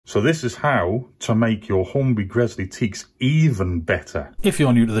So this is how to make your Hornby Gresley Teaks even better. If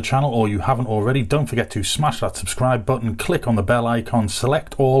you're new to the channel or you haven't already, don't forget to smash that subscribe button, click on the bell icon,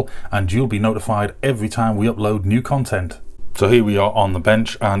 select all, and you'll be notified every time we upload new content. So here we are on the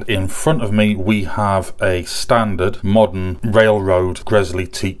bench, and in front of me we have a standard modern railroad Gresley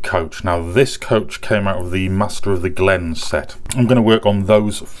Teak coach. Now this coach came out of the Master of the Glens set. I'm going to work on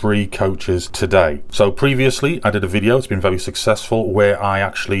those 3 coaches today. So previously I did a video, it's been very successful, where I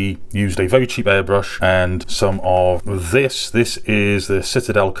actually used a very cheap airbrush and some of this. This is the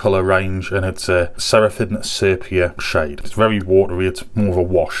Citadel colour range, and it's a Seraphim Sepia shade. It's very watery, it's more of a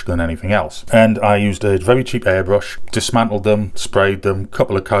wash than anything else. And I used a very cheap airbrush, dismantled them, sprayed them,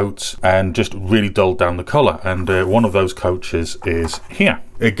 couple of coats, and just really dulled down the colour. And one of those coaches is here.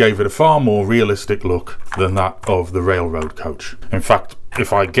 It gave it a far more realistic look than that of the railroad coach. In fact,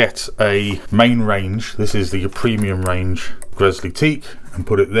 if I get a main range, this is the premium range Gresley Teak, and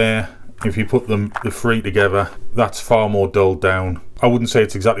put it there, if you put them the 3 together, that's far more dulled down. I wouldn't say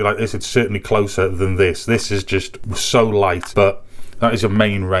it's exactly like this, it's certainly closer than this. This is just so light, but that is a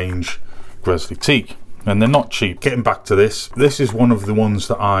main range Gresley Teak. And they're not cheap. Getting back to this is one of the ones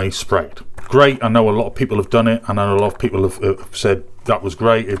that I sprayed. Great, I know a lot of people have done it, and I know a lot of people have said that was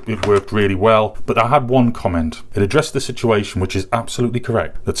great, it worked really well. But I had one comment. It addressed the situation, which is absolutely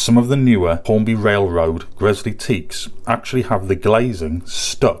correct, that some of the newer Hornby Railroad Gresley Teaks actually have the glazing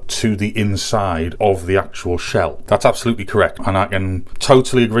stuck to the inside of the actual shell. That's absolutely correct, and I can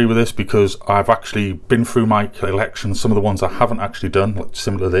totally agree with this, because I've actually been through my collection, some of the ones I haven't actually done, like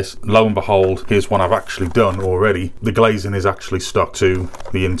similar to this. Lo and behold, here's one I've actually done already. The glazing is actually stuck to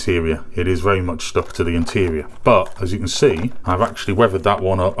the interior. It is very much stuck to the interior. But as you can see, I've actually weathered that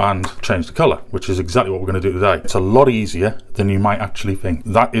one up and changed the colour, which is exactly what we're going to do today. It's a lot easier than you might actually think.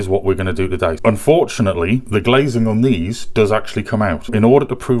 That is what we're going to do today. Unfortunately, the glazing on these does actually come out. In order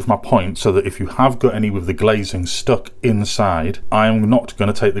to prove my point, so that if you have got any with the glazing stuck inside, I am not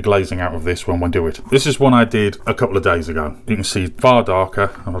going to take the glazing out of this when we do it. This is one I did a couple of days ago. You can see far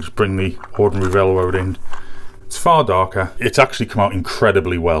darker, and I'll just bring the ordinary railroad in. It's far darker. It's actually come out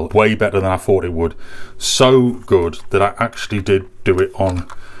incredibly well, way better than I thought it would. So good that I actually did do it on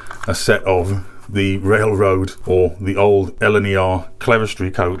a set of the railroad, or the old LNER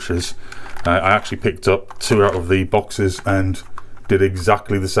Scalextric coaches. I actually picked up 2 out of the boxes and did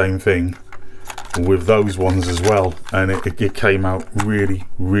exactly the same thing with those ones as well, and it came out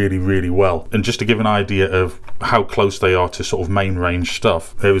really well. And just to give an idea of how close they are to sort of main range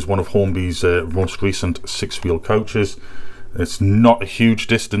stuff, there is one of Hornby's most recent 6-wheel coaches. It's not a huge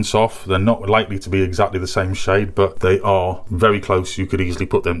distance off. They're not likely to be exactly the same shade, but they are very close. You could easily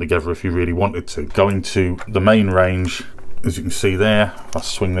put them together if you really wanted to. Going to the main range, as you can see there, I'll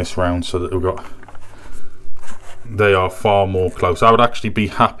swing this round so that we've got, they are far more close. I would actually be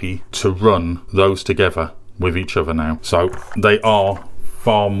happy to run those together with each other now. So they are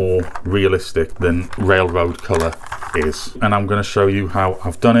far more realistic than railroad colour is. And I'm going to show you how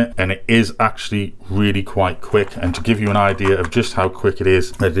I've done it, and it is actually really quite quick. And to give you an idea of just how quick it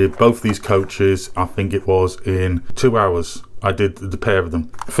is, I did both these coaches, I think it was in 2 hours. I did the pair of them.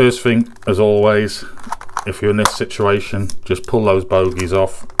 First thing, as always, if you're in this situation, just pull those bogies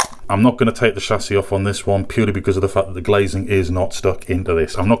off. I'm not going to take the chassis off on this one, purely because of the fact that the glazing is not stuck into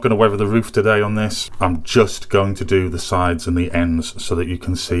this. I'm not going to weather the roof today on this. I'm just going to do the sides and the ends so that you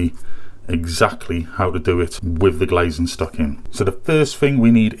can see exactly how to do it with the glazing stuck in. So the first thing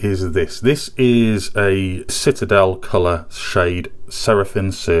we need is this. This is a Citadel colour shade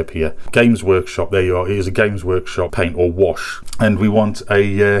Seraphim Sepia. Games Workshop, there you are. It is a Games Workshop paint or wash. And we want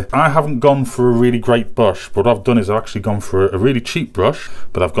a, I haven't gone for a really great brush, but what I've done is I've actually gone for a really cheap brush,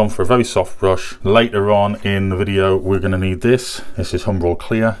 but I've gone for a very soft brush. Later on in the video, we're going to need this. This is Humbrol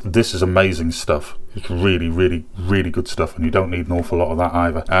Clear. This is amazing stuff. It's really good stuff, and you don't need an awful lot of that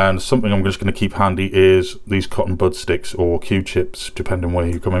either. And something I'm just going to keep handy is these cotton bud sticks or Q-chips, depending where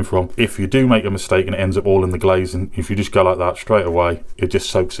you're coming from. If you do make a mistake and it ends up all in the glazing, if you just go like that straight away, it just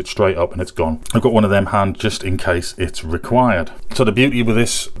soaks it straight up and it's gone. I've got one of them hand just in case it's required. So the beauty with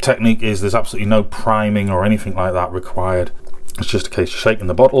this technique is there's absolutely no priming or anything like that required. It's just a case of shaking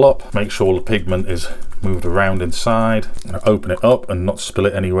the bottle up, make sure all the pigment is moved around inside, and open it up and not spill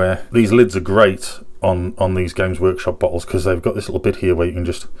it anywhere. These lids are great on these Games Workshop bottles, because they've got this little bit here where you can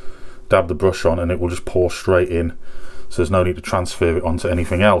just dab the brush on and it will just pour straight in, so there's no need to transfer it onto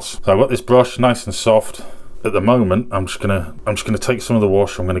anything else. So I've got this brush nice and soft. At the moment I'm just gonna take some of the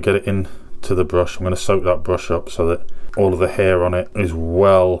wash, I'm gonna get it into the brush, I'm gonna soak that brush up so that all of the hair on it is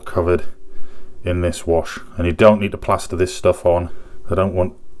well covered in this wash. And you don't need to plaster this stuff on. I don't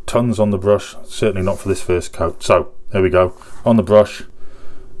want tons on the brush, certainly not for this first coat. So there we go, on the brush,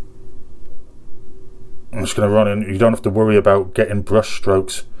 I'm just going to run in. You don't have to worry about getting brush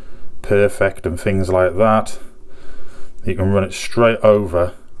strokes perfect and things like that. You can run it straight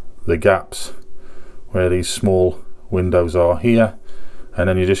over the gaps where these small windows are here, and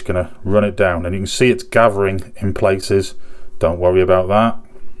then you're just going to run it down, and you can see it's gathering in places. Don't worry about that,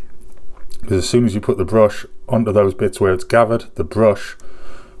 because as soon as you put the brush onto those bits where it's gathered, the brush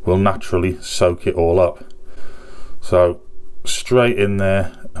will naturally soak it all up. So straight in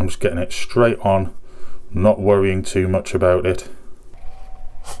there, I'm just getting it straight on, not worrying too much about it.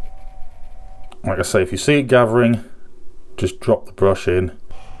 Like I say, if you see it gathering, just drop the brush in,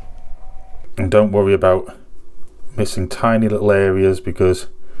 and don't worry about missing tiny little areas, because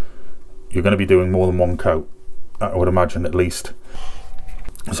you're going to be doing more than one coat, I would imagine, at least.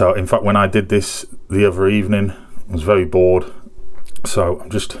 So in fact, when I did this the other evening, I was very bored, so I'm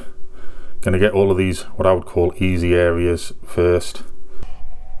just going to get all of these what I would call easy areas first.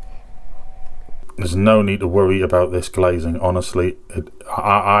 There's no need to worry about this glazing, honestly.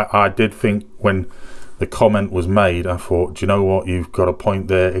 I did think when the comment was made, I thought, do you know what, you've got a point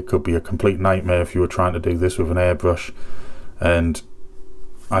there. It could be a complete nightmare if you were trying to do this with an airbrush, and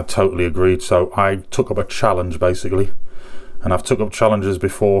I totally agreed. So I took up a challenge basically, and I've took up challenges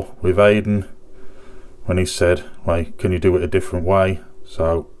before with Aidan when he said, "Wait, can you do it a different way?"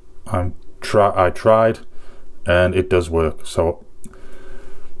 So I tried, and it does work. So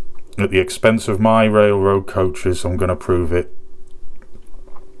at the expense of my railroad coaches, I'm going to prove it,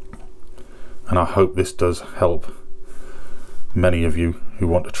 and I hope this does help many of you who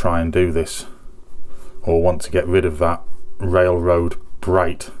want to try and do this, or want to get rid of that railroad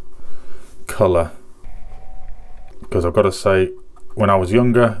bright colour. Because I've got to say, when I was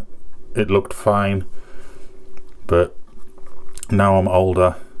younger it looked fine, but now I'm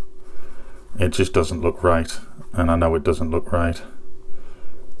older, it just doesn't look right, and I know it doesn't look right.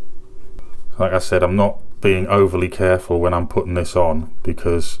 Like I said, I'm not being overly careful when I'm putting this on,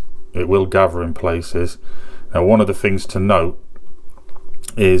 because it will gather in places. Now, one of the things to note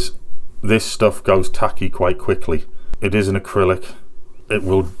is this stuff goes tacky quite quickly. It is an acrylic.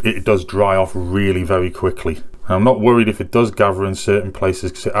 It does dry off really very quickly. And I'm not worried if it does gather in certain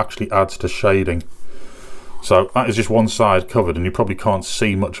places, because it actually adds to shading. So that is just one side covered, and you probably can't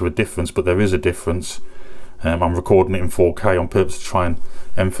see much of a difference, but there is a difference. I'm recording it in 4K on purpose to try and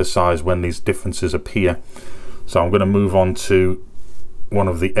emphasize when these differences appear. So I'm going to move on to one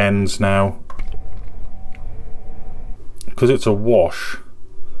of the ends now. Because it's a wash,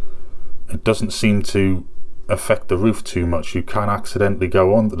 it doesn't seem to affect the roof too much. You can accidentally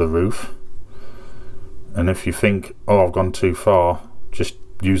go onto the roof, and if you think, oh, I've gone too far, just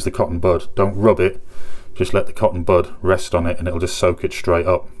use the cotton bud. Don't rub it, just let the cotton bud rest on it, and it'll just soak it straight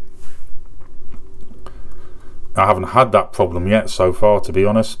up. I haven't had that problem yet so far, to be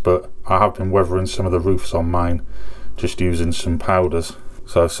honest, but I have been weathering some of the roofs on mine just using some powders.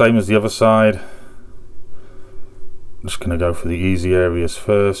 So same as the other side, I'm just going to go for the easy areas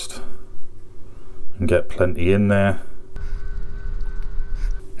first and get plenty in there.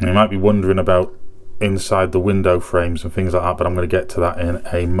 And you might be wondering about inside the window frames and things like that, but I'm going to get to that in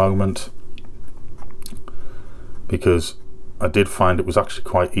a moment, because I did find it was actually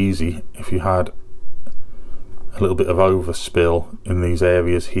quite easy. If you had a little bit of overspill in these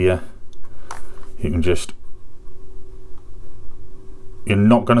areas here, you can just, you're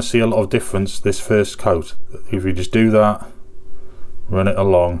not going to see a lot of difference this first coat. If you just do that, run it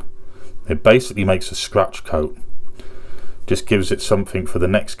along, it basically makes a scratch coat. Just gives it something for the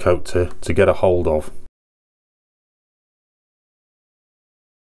next coat to get a hold of.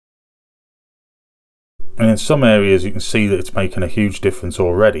 And in some areas you can see that it's making a huge difference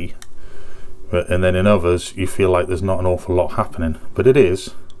already, and then in others you feel like there's not an awful lot happening, but it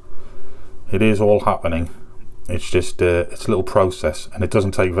is all happening. It's just it's a little process, and it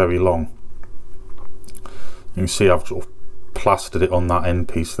doesn't take very long. You can see I've sort of plastered it on that end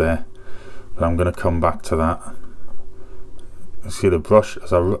piece there, but I'm going to come back to that. You see the brush,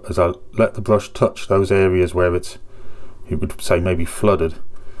 as I let the brush touch those areas where it's, you would say, maybe flooded,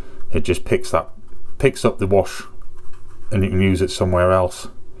 it just picks up the wash, and you can use it somewhere else.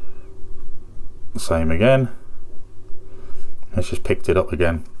 The same again, it's just picked it up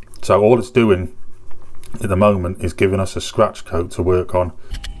again. So all it's doing at the moment is giving us a scratch coat to work on.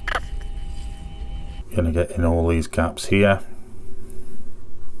 You're going to get in all these gaps here,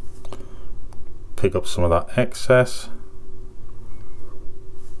 pick up some of that excess,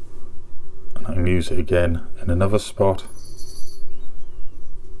 and I can use it again in another spot.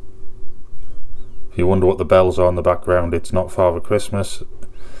 If you wonder what the bells are in the background, it's not Father Christmas,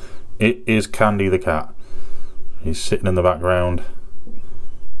 it is Candy the cat. He's sitting in the background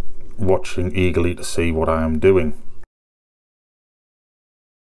watching eagerly to see what I am doing.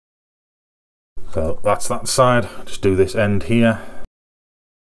 So that's that side. Just do this end here,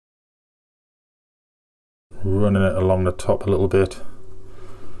 running it along the top a little bit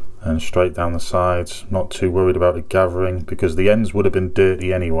and straight down the sides. Not too worried about it gathering because the ends would have been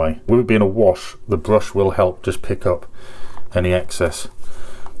dirty anyway. With it being a wash, the brush will help just pick up any excess.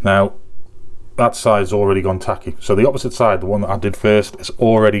 Now that side's already gone tacky, so the opposite side, the one that I did first, is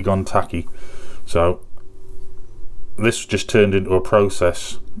already gone tacky. So this just turned into a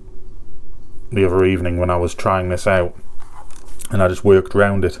process the other evening when I was trying this out, and I just worked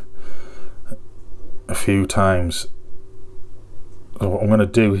around it a few times. So what I'm going to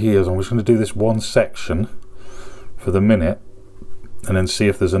do here is I'm just going to do this one section for the minute and then see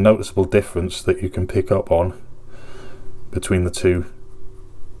if there's a noticeable difference that you can pick up on between the two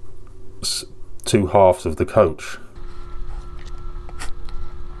halves of the coach.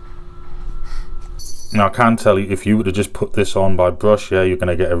 Now I can tell you, if you were to just put this on by brush, yeah, you're going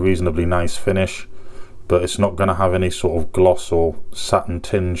to get a reasonably nice finish, but it's not going to have any sort of gloss or satin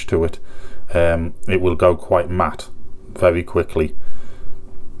tinge to it. It will go quite matte very quickly,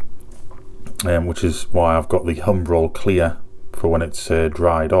 which is why I've got the Humbrol clear for when it's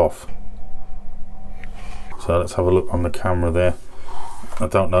dried off. So let's have a look on the camera there. I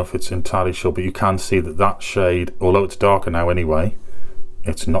don't know if it's entirely sure, but you can see that that shade, although it's darker now anyway,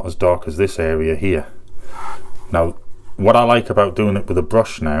 it's not as dark as this area here. Now what I like about doing it with a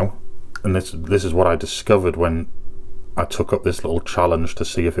brush now, and this is what I discovered when I took up this little challenge to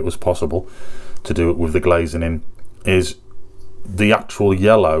see if it was possible to do it with the glazing in, is the actual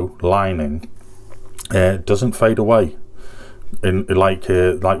yellow lining doesn't fade away like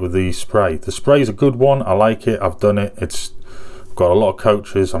with the spray. The spray is a good one, I like it, I've done it, it's got a lot of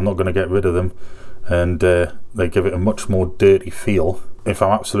coaches, I'm not going to get rid of them, and they give it a much more dirty feel. If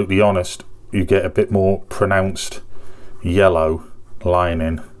I'm absolutely honest, you get a bit more pronounced yellow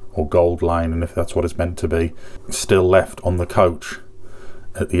lining, or gold lining if that's what it's meant to be, still left on the coach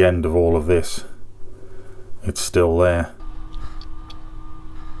at the end of all of this. It's still there.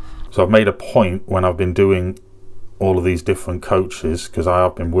 So I've made a point when I've been doing all of these different coaches, because I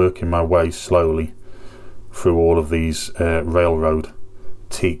have been working my way slowly through all of these railroad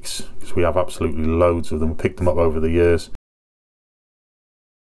teaks, because we have absolutely loads of them. We picked them up over the years.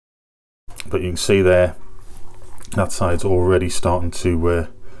 But you can see there, that side's already starting to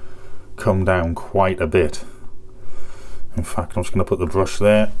come down quite a bit. In fact, I'm just going to put the brush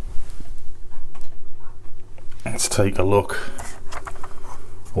there. Let's take a look.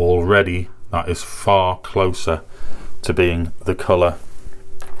 Already that is far closer to being the colour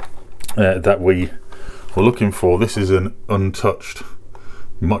that we were looking for. This is an untouched,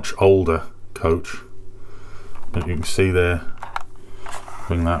 much older coach, but you can see there,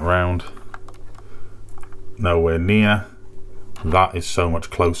 bring that round, nowhere near. That is so much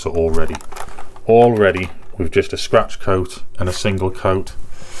closer already. With just a scratch coat and a single coat,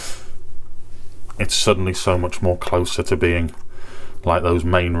 it's suddenly so much more closer to being like those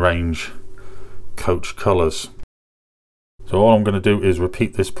main range coach colours. So all I'm going to do is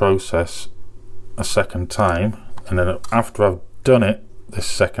repeat this process a second time, and then after I've done it this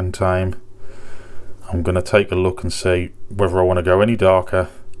second time, I'm going to take a look and see whether I want to go any darker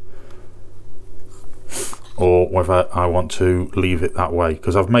or whether I want to leave it that way,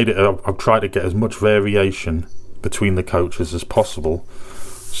 because I've tried to get as much variation between the coaches as possible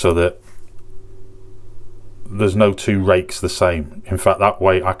so that there's no two rakes the same. In fact, that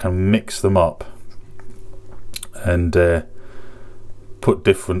way I can mix them up and put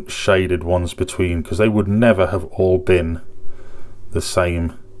different shaded ones between, because they would never have all been the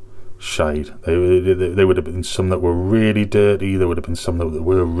same shade. They would have been some that were really dirty, there would have been some that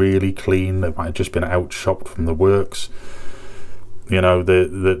were really clean, they might have just been out chopped from the works. You know,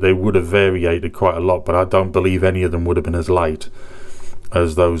 they would have variated quite a lot, but I don't believe any of them would have been as light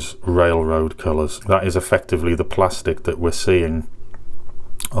as those railroad colours. That is effectively the plastic that we're seeing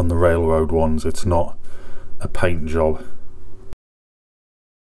on the railroad ones. It's not a paint job.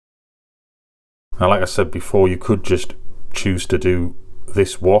 Now, like I said before, you could just choose to do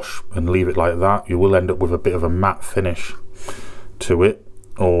this wash and leave it like that. You will end up with a bit of a matte finish to it,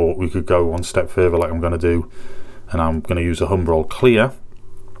 or we could go one step further like I'm going to do, and I'm going to use a Humbrol clear.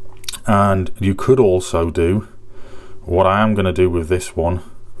 And you could also do what I am going to do with this one.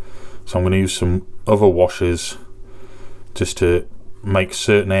 So I'm going to use some other washes just to make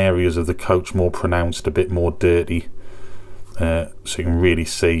certain areas of the coach more pronounced, a bit more dirty, so you can really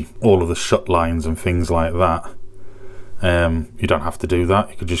see all of the shut lines and things like that. You don't have to do that,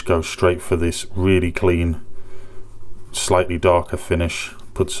 you could just go straight for this really clean, slightly darker finish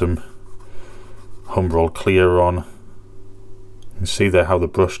put some Humbrol clear on. You can see there how the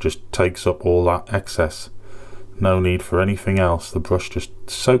brush just takes up all that excess. No need for anything else, the brush just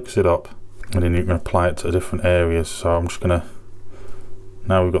soaks it up, and then you can apply it to different areas. So I'm just gonna,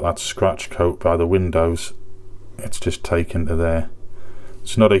 now we've got that scratch coat by the windows, it's just taken to there.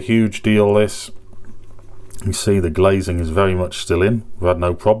 It's not a huge deal, this. You see the glazing is very much still in. We've had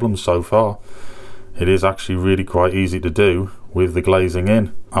no problems so far. It is actually really quite easy to do with the glazing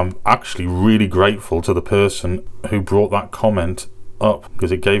in. I'm actually really grateful to the person who brought that comment up,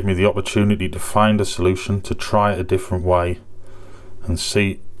 because it gave me the opportunity to find a solution, to try it a different way and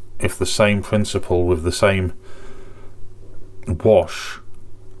see if the same principle with the same wash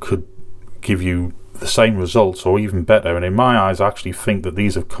could give you the same results or even better. And in my eyes, I actually think that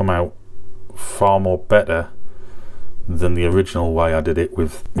these have come out far more better than the original way I did it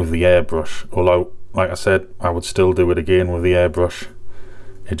with the airbrush. Although, like I said, I would still do it again with the airbrush.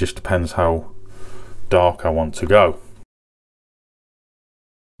 It just depends how dark I want to go.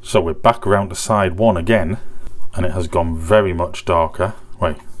 So we're back around to side one again, and it has gone very much darker.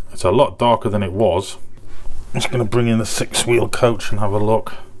 Wait, it's a lot darker than it was. I'm just going to bring in the 6-wheel coach and have a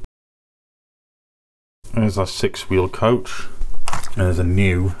look. There's our 6-wheel coach, and there's a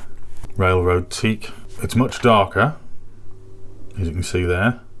new railroad teak. It's much darker, as you can see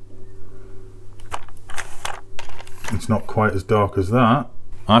there. It's not quite as dark as that.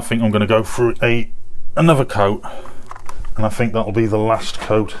 I think I'm going to go for another coat, and I think that'll be the last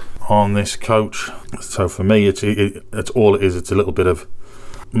coat on this coach. So for me, it's all it is. It's a little bit of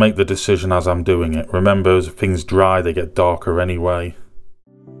make the decision as I'm doing it. Remember, as things dry, they get darker anyway.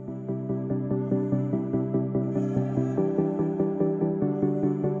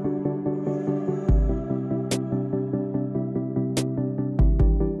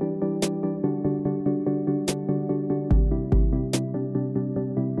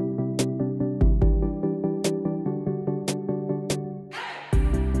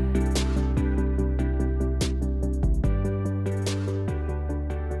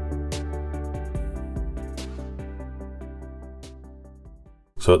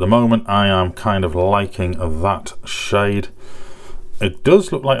 So at the moment I am kind of liking that shade. It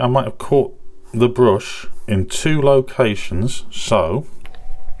does look like I might have caught the brush in 2 locations, so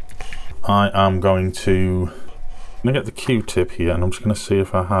I am going to get the Q-tip here, and I'm just going to see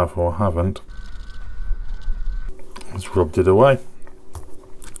if I have or haven't. It's rubbed it away.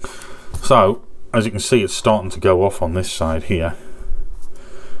 So as you can see, it's starting to go off on this side here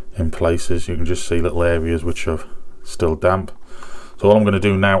in places. You can just see little areas which are still damp. So all I'm going to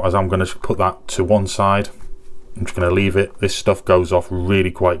do now is I'm going to put that to one side. I'm just going to leave it. This stuff goes off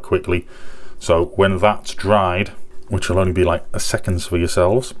really quite quickly. So when that's dried, which will only be like a second for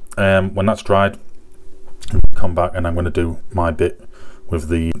yourselves, when that's dried, I'll come back and I'm going to do my bit with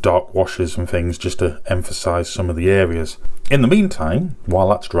the dark washes and things, just to emphasize some of the areas. In the meantime, while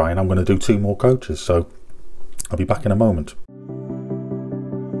that's drying, I'm going to do 2 more coaches. So I'll be back in a moment.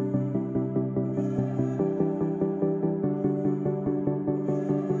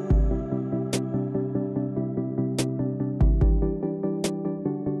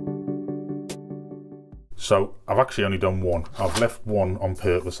 So I've actually only done one. I've left one on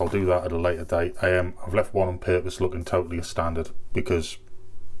purpose. I'll do that at a later date. I've left one on purpose looking totally as standard, because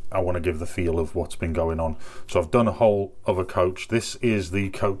I want to give the feel of what's been going on. So I've done a whole other coach. This is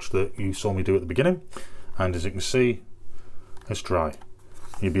the coach that you saw me do at the beginning, and as you can see, it's dry.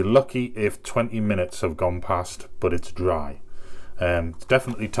 You'd be lucky if 20 minutes have gone past, but it's dry. It's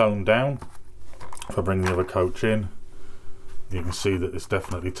definitely toned down. If I bring the other coach in, you can see that it's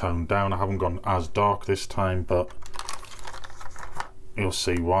definitely toned down. I haven't gone as dark this time, but you'll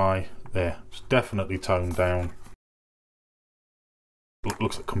see why. There, it's definitely toned down.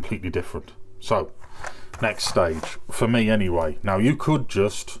 Looks completely different. So, next stage, for me anyway. Now you could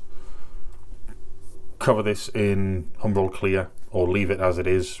just cover this in Humbrol clear, or leave it as it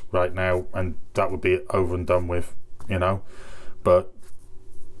is right now, and that would be it, over and done with, you know. But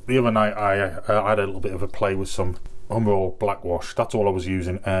the other night I had a little bit of a play with some Humbrol black wash. That's all I was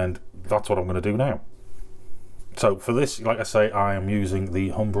using, and that's what I'm going to do now. So for this, like I say, I am using the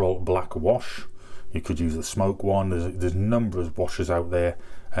Humbrol black wash. You could use the smoke one. There's a number of washes out there,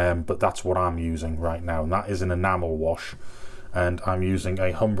 but that's what I'm using right now, and that is an enamel wash, and I'm using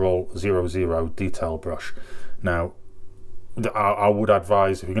a Humbrol 00 detail brush. Now I would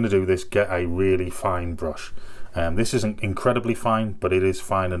advise, if you're going to do this, get a really fine brush. This isn't incredibly fine, but it is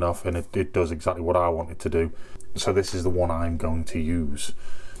fine enough, and it does exactly what I want it to do. So this is the one I'm going to use.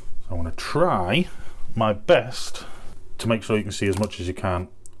 So I want to try my best to make sure you can see as much as you can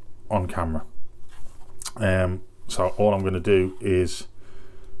on camera. So all I'm going to do is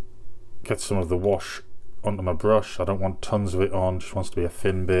get some of the wash onto my brush. I don't want tons of it on, just wants to be a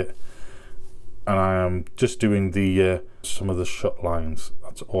thin bit. And I am just doing the some of the shut lines.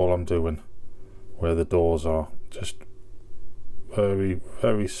 That's all I'm doing where the doors are. Just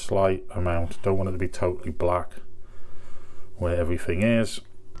very slight amount. Don't want it to be totally black where everything is.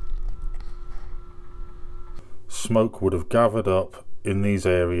 Smoke would have gathered up in these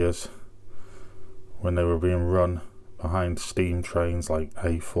areas when they were being run behind steam trains like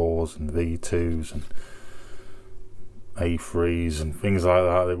A4s and V2s and A3s and things like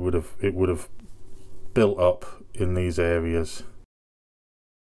that. It would have built up in these areas.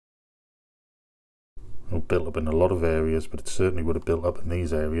 It built up in a lot of areas, but it certainly would have built up in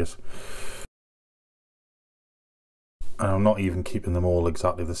these areas. And I'm not even keeping them all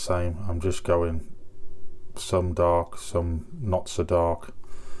exactly the same. I'm just going some dark, some not so dark.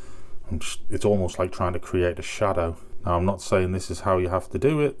 It's almost like trying to create a shadow. Now, I'm not saying this is how you have to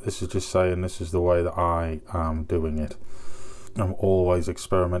do it. This is just saying this is the way that I am doing it. I'm always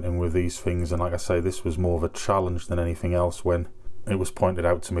experimenting with these things, and like I say, this was more of a challenge than anything else when it was pointed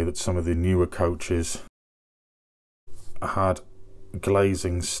out to me that some of the newer coaches had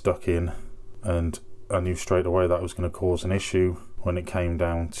glazing stuck in, and I knew straight away that was going to cause an issue when it came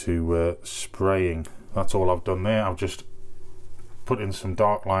down to spraying. That's all I've done there. I've just put in some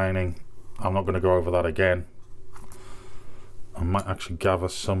dark lining. I'm not going to go over that again. I might actually gather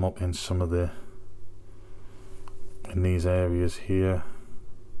some up in some of in these areas here.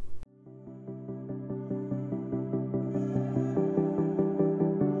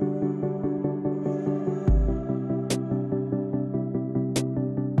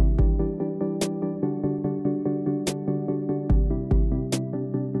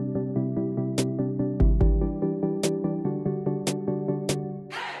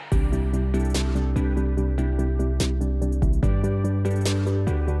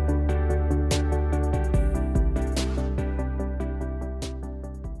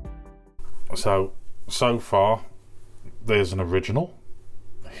 So far there's an original.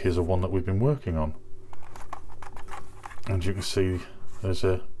 Here's a one that we've been working on, and you can see there's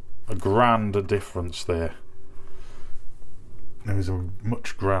a grand difference there. There is a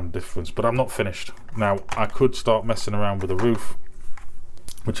much grand difference, but I'm not finished. Now, I could start messing around with the roof,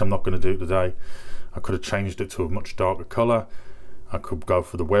 which I'm not going to do today. I could have changed it to a much darker colour. I could go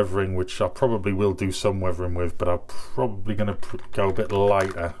for the weathering, which I probably will do some weathering with, but I'm probably going to go a bit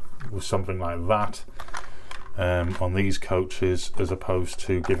lighter with something like that on these coaches, as opposed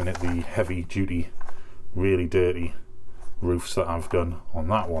to giving it the heavy duty, really dirty roofs that I've done on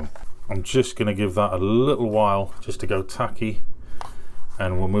that one. I'm just going to give that a little while just to go tacky,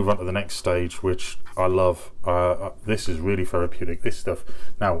 and we'll move on to the next stage, which I love. This is really therapeutic, this stuff.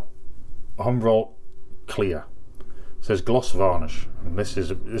 Now, Humbrol Clear, it says gloss varnish, and this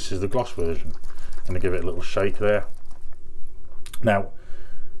is the gloss version. I'm going to give it a little shake there. Now,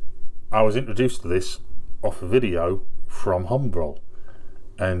 I was introduced to this off a video from Humbrol,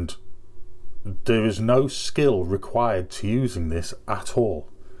 and there is no skill required to using this at all.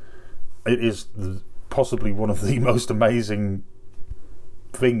 It is possibly one of the most amazing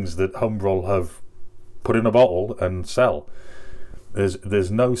things that Humbrol have put in a bottle and sell. There's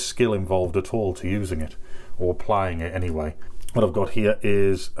no skill involved at all to using it, or applying it anyway. What I've got here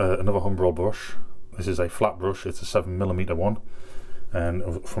is another Humbrol brush. This is a flat brush, it's a 7mm one,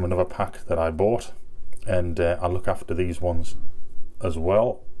 and from another pack that I bought, and I look after these ones as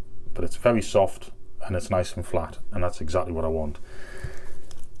well, but it's very soft and it's nice and flat, and that's exactly what I want.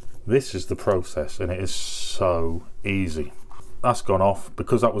 This is the process, and it is so easy. That's gone off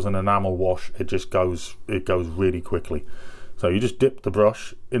because that was an enamel wash. It goes really quickly. So you just dip the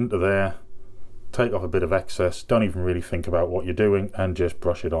brush into there, take off a bit of excess, don't even really think about what you're doing, and just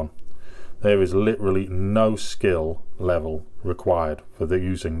brush it on. There is literally no skill level required for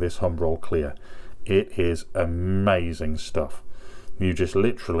using this Humbrol Clear. It is amazing stuff. You just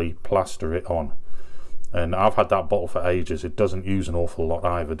literally plaster it on. And I've had that bottle for ages. It doesn't use an awful lot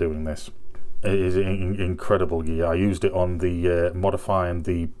either doing this. It is incredible gear. I used it on the modifying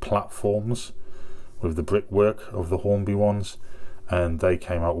the platforms with the brickwork of the Hornby ones, and they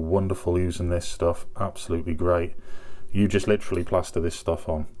came out wonderful using this stuff. Absolutely great. You just literally plaster this stuff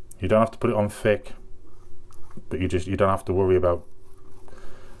on. You don't have to put it on thick, but you don't have to worry about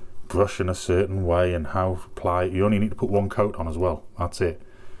brushing a certain way and how to apply it. You only need to put one coat on as well. That's it.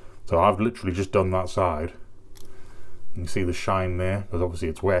 So I've literally just done that side. You can see the shine there, because obviously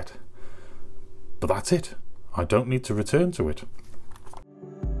it's wet. But that's it. I don't need to return to it.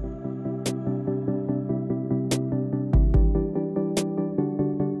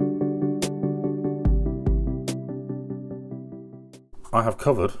 I have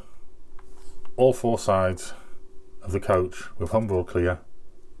covered all four sides of the coach with Humbrol clear.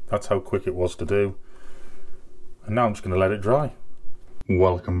 That's how quick it was to do. And now I'm just going to let it dry.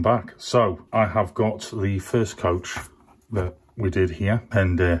 Welcome back. So I have got the first coach that we did here,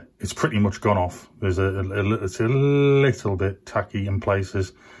 and it's pretty much gone off. There's it's a little bit tacky in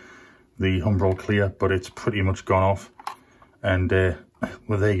places, the Humbrol clear, but it's pretty much gone off. And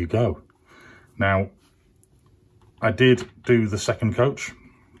well, there you go. Now I did do the second coach.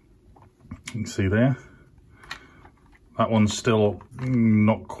 You can see there, that one's still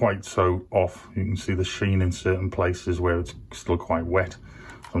not quite so off. You can see the sheen in certain places where it's still quite wet.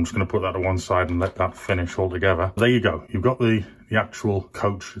 So I'm just going to put that to one side and let that finish altogether. There you go. You've got the actual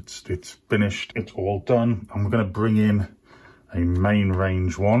coach. It's finished. It's all done. I'm going to bring in a main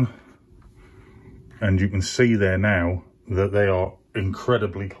range one. And you can see there now that they are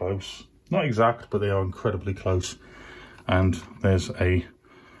incredibly close. Not exact, but they are incredibly close. And there's a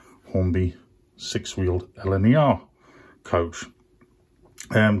Hornby 6-wheeled LNER coach.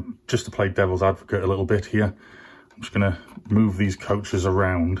 Just to play devil's advocate a little bit here, I'm just going to move these coaches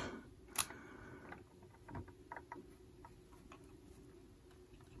around.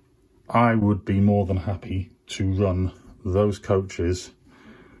 I would be more than happy to run those coaches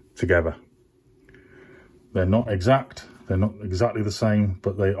together. They're not exact, they're not exactly the same,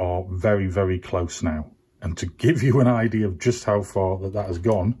 but they are very, very close now. And to give you an idea of just how far that has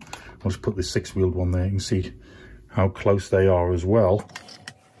gone, I'll just put this 6-wheeled one there. You can see how close they are as well.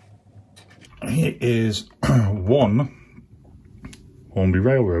 Here is one Hornby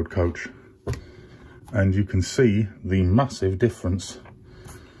Railroad coach. And you can see the massive difference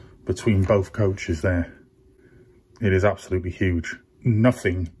between both coaches there. It is absolutely huge.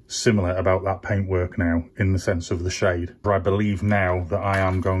 Nothing similar about that paintwork now in the sense of the shade. But I believe now that I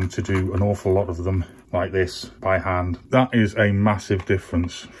am going to do an awful lot of them like this by hand. That is a massive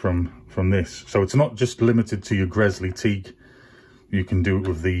difference from this. So it's not just limited to your Gresley Teak. You can do it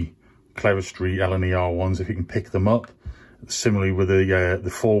with the Scalextric LNER ones if you can pick them up. Similarly with the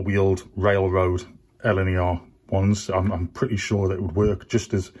 4-wheeled railroad LNER ones, I'm pretty sure that it would work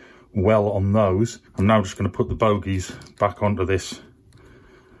just as well on those. I'm now just going to put the bogies back onto this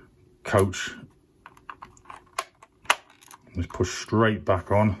coach. Just push straight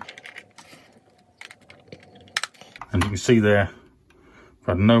back on. And you can see there,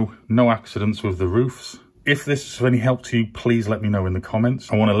 I've had no accidents with the roofs. If this is of any help to you, please let me know in the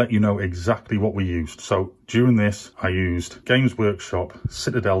comments. I want to let you know exactly what we used. So during this, I used Games Workshop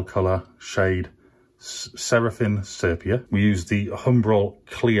Citadel Colour Shade Seraphim Sepia. We used the Humbrol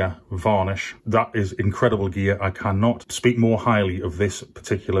Clear Varnish. That is incredible gear. I cannot speak more highly of this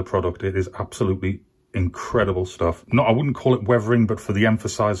particular product. It is absolutely incredible stuff. I wouldn't call it weathering, but for the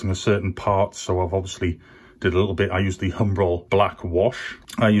emphasizing of certain parts. So I've obviously did a little bit. I used the Humbrol Black Wash.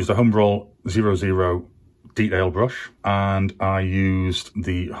 I used a Humbrol 00 detail brush, and I used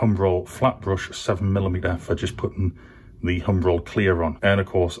the Humbrol Flat Brush 7mm for just putting the Humbrol clear on. And of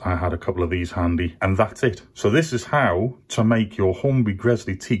course I had a couple of these handy, and that's it. So this is how to make your Hornby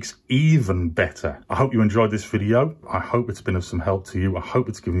Gresley Teaks even better. I hope you enjoyed this video. I hope it's been of some help to you. I hope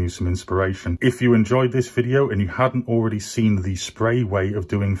it's given you some inspiration. If you enjoyed this video and you hadn't already seen the spray way of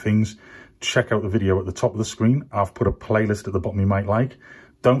doing things, check out the video at the top of the screen. I've put a playlist at the bottom you might like.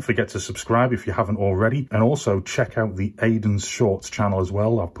 Don't forget to subscribe if you haven't already, and also check out the Aidan's Shorts channel as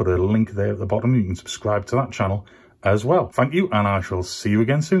well. I've put a link there at the bottom. You can subscribe to that channel as well. Thank you, and I shall see you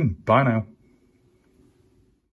again soon. Bye now.